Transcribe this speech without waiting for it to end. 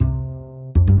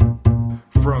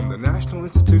From the National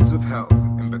Institutes of Health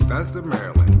in Bethesda,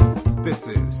 Maryland, this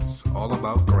is All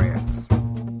About Grants.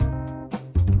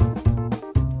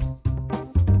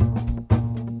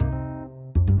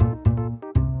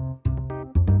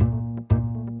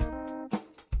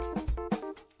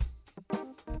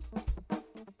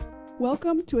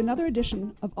 Welcome to another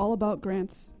edition of All About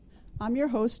Grants. I'm your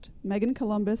host, Megan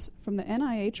Columbus from the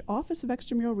NIH Office of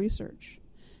Extramural Research.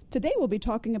 Today we'll be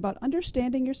talking about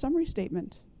understanding your summary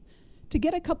statement. To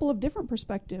get a couple of different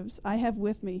perspectives, I have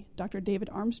with me Dr. David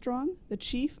Armstrong, the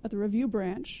Chief of the Review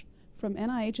Branch from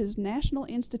NIH's National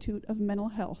Institute of Mental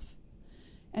Health,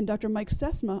 and Dr. Mike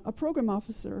Sesma, a Program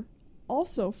Officer,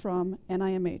 also from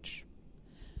NIMH.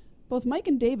 Both Mike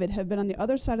and David have been on the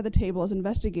other side of the table as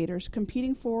investigators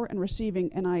competing for and receiving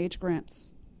NIH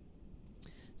grants.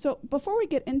 So before we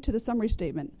get into the summary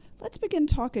statement, let's begin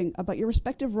talking about your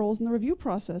respective roles in the review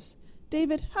process.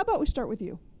 David, how about we start with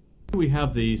you? We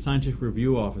have the scientific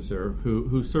review officer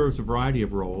who serves a variety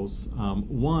of roles.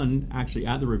 One, actually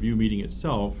at the review meeting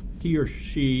itself, he or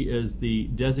she is the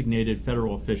designated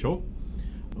federal official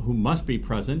who must be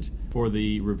present for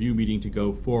the review meeting to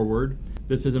go forward.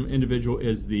 This individual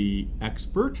is the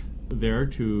expert there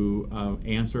to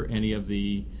answer any of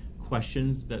the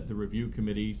questions that the review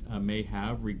committee may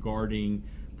have regarding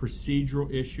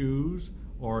procedural issues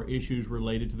or issues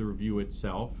related to the review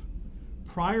itself.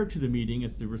 Prior to the meeting,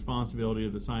 it's the responsibility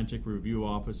of the scientific review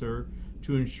officer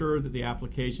to ensure that the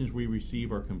applications we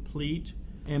receive are complete,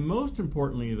 and most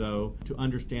importantly, though, to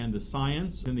understand the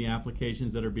science in the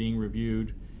applications that are being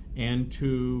reviewed and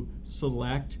to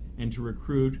select and to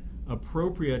recruit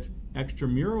appropriate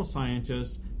extramural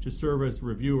scientists to serve as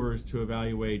reviewers to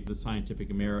evaluate the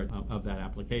scientific merit of that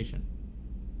application.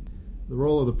 The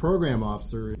role of the program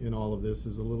officer in all of this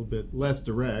is a little bit less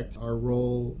direct. Our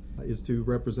role is to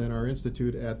represent our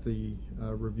institute at the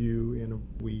review, and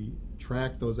we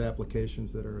track those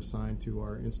applications that are assigned to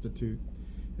our institute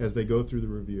as they go through the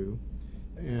review.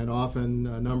 And often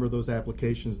a number of those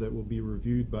applications that will be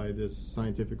reviewed by this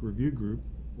scientific review group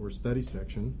or study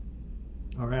section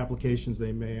are applications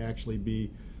they may actually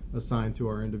be assigned to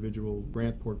our individual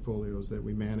grant portfolios that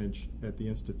we manage at the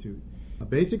institute.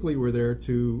 Basically, we're there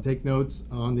to take notes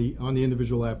on the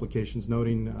individual applications,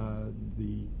 noting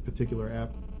the particular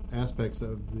aspects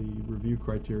of the review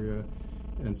criteria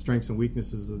and strengths and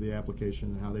weaknesses of the application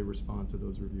and how they respond to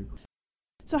those review criteria.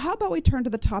 So how about we turn to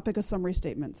the topic of summary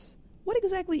statements? What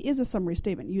exactly is a summary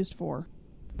statement used for?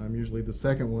 I'm usually the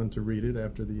second one to read it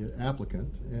after the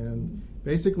applicant, and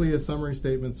basically summary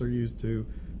statements are used to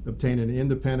obtain an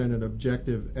independent and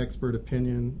objective expert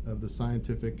opinion of the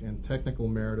scientific and technical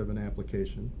merit of an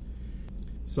application.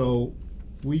 So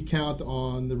we count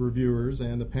on the reviewers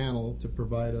and the panel to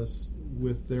provide us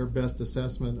with their best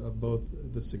assessment of both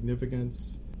the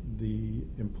significance, the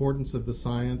importance of the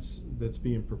science that's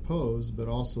being proposed, but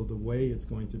also the way it's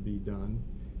going to be done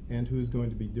and who's going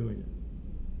to be doing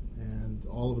it. And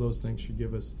all of those things should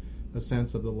give us a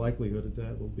sense of the likelihood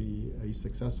that will be a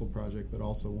successful project, but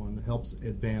also one that helps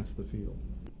advance the field.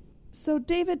 So,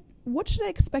 David, what should I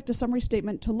expect a summary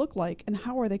statement to look like, and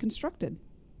how are they constructed?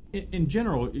 In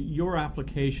general, your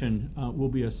application will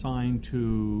be assigned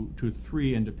to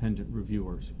 3 independent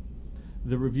reviewers.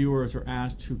 The reviewers are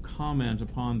asked to comment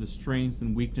upon the strengths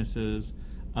and weaknesses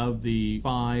of the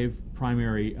 5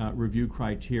 primary review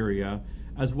criteria,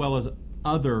 as well as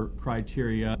other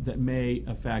criteria that may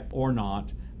affect or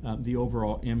not the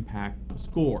overall impact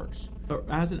scores.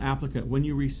 As an applicant, when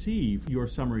you receive your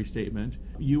summary statement,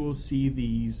 you will see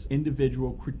these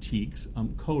individual critiques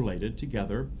collated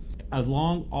together,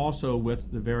 along also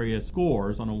with the various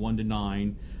scores on a 1 to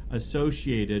 9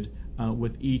 associated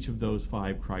with each of those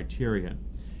 5 criteria.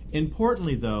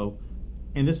 Importantly, though,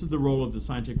 and this is the role of the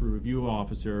scientific review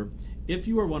officer, if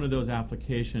you are one of those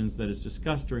applications that is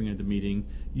discussed during the meeting,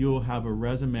 you will have a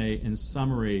resume and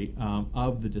summary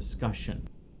of the discussion.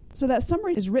 So that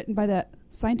summary is written by that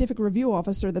scientific review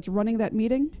officer that's running that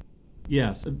meeting?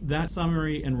 Yes, that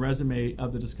summary and resume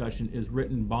of the discussion is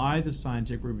written by the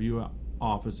scientific review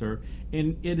officer,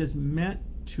 and it is meant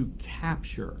to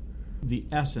capture the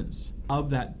essence of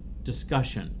that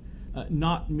discussion.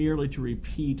 Not merely to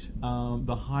repeat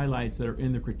the highlights that are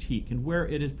in the critique, and where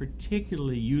it is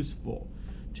particularly useful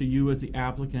to you as the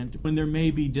applicant when there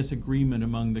may be disagreement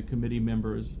among the committee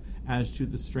members as to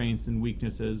the strengths and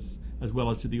weaknesses as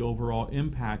well as to the overall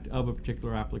impact of a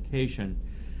particular application.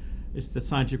 It's the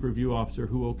scientific review officer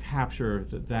who will capture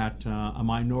that a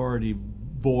minority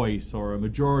voice or a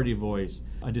majority voice,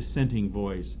 a dissenting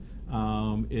voice,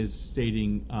 is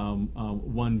stating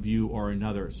one view or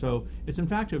another. So it's in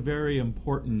fact a very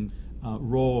important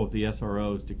role of the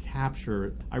SROs to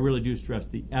capture, I really do stress,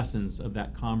 the essence of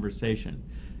that conversation.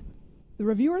 The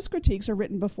reviewers' critiques are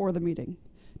written before the meeting.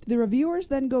 Do the reviewers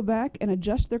then go back and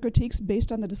adjust their critiques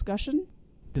based on the discussion?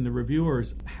 And the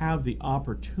reviewers have the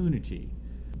opportunity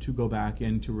to go back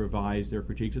in to revise their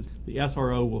critiques. The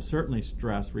SRO will certainly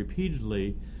stress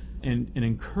repeatedly and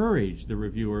encourage the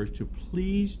reviewers to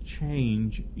please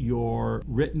change your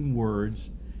written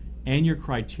words and your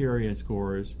criteria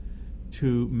scores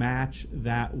to match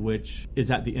that which is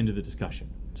at the end of the discussion.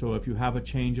 So if you have a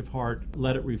change of heart,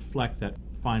 let it reflect that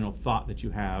final thought that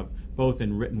you have, both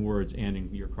in written words and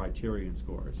in your criterion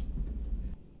scores.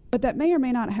 But that may or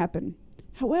may not happen.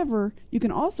 However, you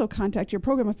can also contact your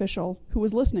program official who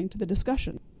is listening to the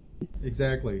discussion.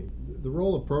 Exactly. The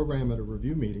role of program at a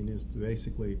review meeting is to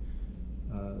basically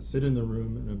sit in the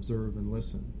room and observe and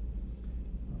listen.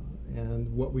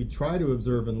 And what we try to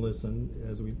observe and listen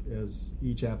as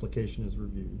each application is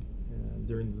reviewed and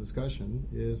during the discussion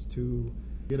is to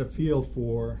get a feel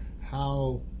for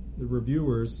how the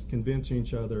reviewers convince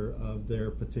each other of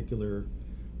their particular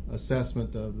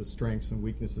assessment of the strengths and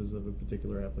weaknesses of a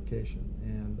particular application.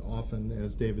 And often,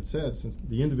 as David said, since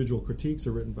the individual critiques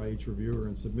are written by each reviewer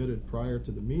and submitted prior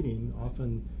to the meeting,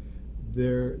 often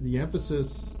the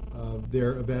emphasis of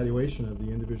their evaluation of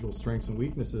the individual strengths and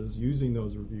weaknesses using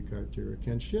those review criteria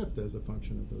can shift as a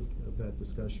function of that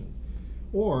discussion,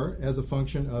 or as a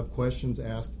function of questions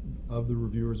asked of the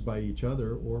reviewers by each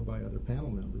other or by other panel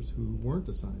members who weren't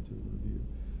assigned to the review.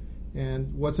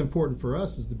 And what's important for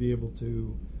us is to be able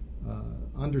to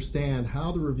understand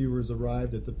how the reviewers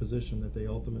arrived at the position that they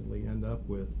ultimately end up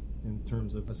with in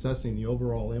terms of assessing the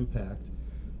overall impact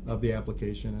of the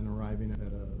application and arriving at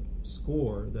a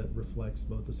score that reflects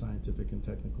both the scientific and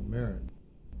technical merit.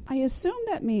 I assume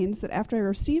that means that after I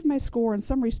receive my score and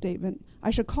summary statement, I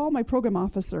should call my program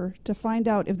officer to find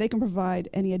out if they can provide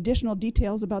any additional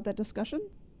details about that discussion?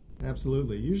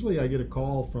 Absolutely. Usually I get a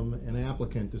call from an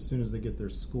applicant as soon as they get their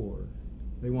score.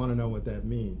 They want to know what that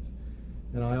means.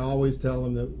 And I always tell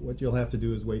them that what you'll have to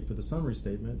do is wait for the summary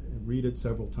statement and read it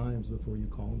several times before you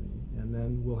call me, and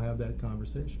then we'll have that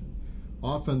conversation.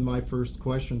 Often my first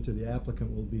question to the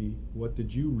applicant will be, what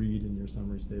did you read in your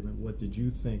summary statement? What did you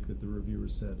think that the reviewer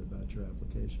said about your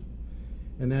application?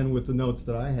 And then with the notes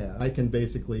that I have, I can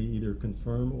basically either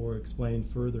confirm or explain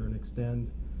further and extend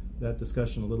that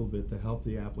discussion a little bit to help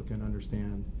the applicant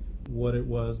understand what it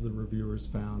was the reviewers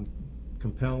found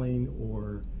compelling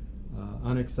or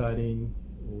unexciting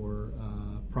or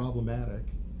problematic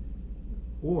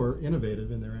or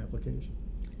innovative in their application.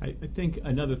 I think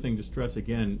another thing to stress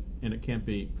again, and it can't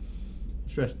be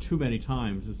stressed too many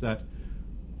times, is that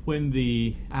when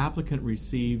the applicant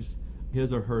receives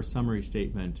his or her summary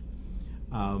statement,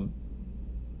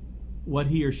 what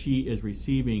he or she is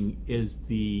receiving is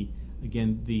the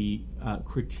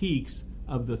critiques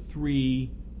of the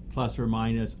 3 plus or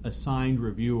minus assigned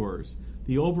reviewers.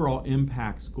 The overall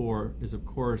impact score is, of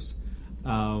course,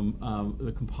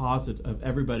 the composite of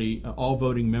everybody, all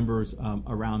voting members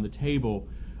around the table,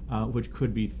 which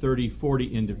could be 30,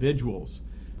 40 individuals.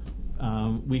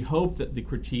 We hope that the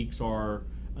critiques are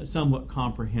somewhat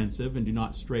comprehensive and do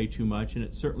not stray too much, and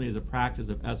it certainly is a practice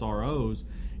of SROs,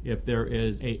 if there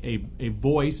is a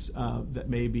voice that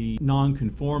may be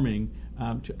non-conforming,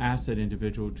 to ask that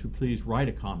individual to please write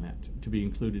a comment to be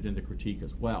included in the critique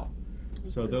as well.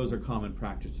 So those are common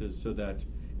practices so that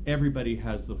everybody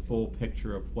has the full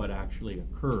picture of what actually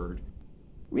occurred.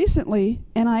 Recently,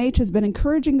 NIH has been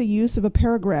encouraging the use of a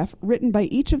paragraph written by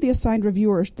each of the assigned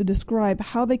reviewers to describe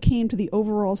how they came to the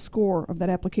overall score of that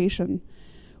application.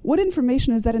 What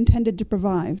information is that intended to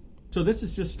provide? So this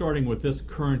is just starting with this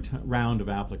current round of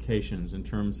applications in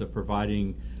terms of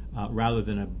providing, rather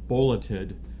than a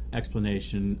bulleted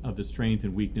explanation of the strengths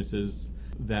and weaknesses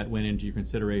that went into your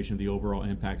consideration of the overall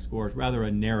impact scores, rather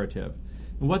a narrative.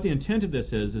 And what the intent of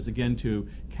this is again to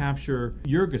capture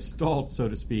your gestalt, so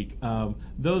to speak,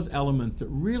 those elements that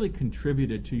really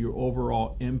contributed to your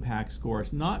overall impact score.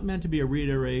 It's not meant to be a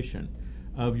reiteration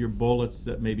of your bullets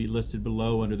that may be listed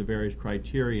below under the various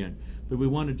criterion, but we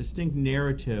want a distinct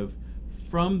narrative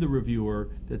from the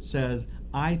reviewer that says,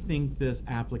 I think this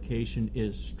application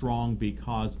is strong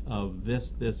because of this,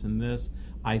 this, and this.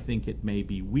 I think it may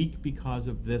be weak because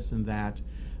of this and that.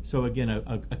 So again,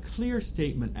 a clear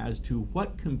statement as to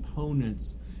what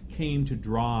components came to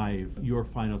drive your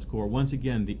final score. Once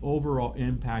again, the overall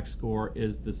impact score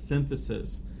is the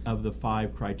synthesis of the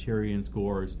 5 criterion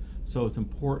scores. So it's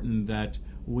important that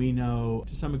we know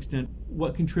to some extent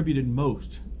what contributed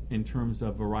most in terms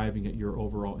of arriving at your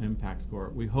overall impact score.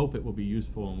 We hope it will be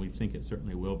useful, and we think it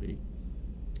certainly will be.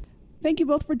 Thank you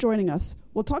both for joining us.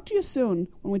 We'll talk to you soon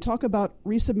when we talk about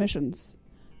resubmissions.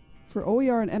 For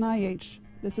OER and NIH,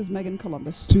 this is Megan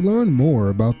Columbus. To learn more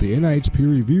about the NIH peer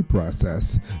review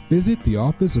process, visit the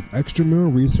Office of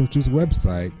Extramural Research's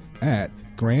website at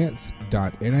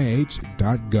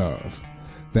grants.nih.gov.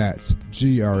 That's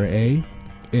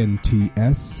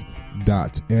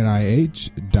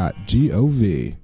grants.nih.gov.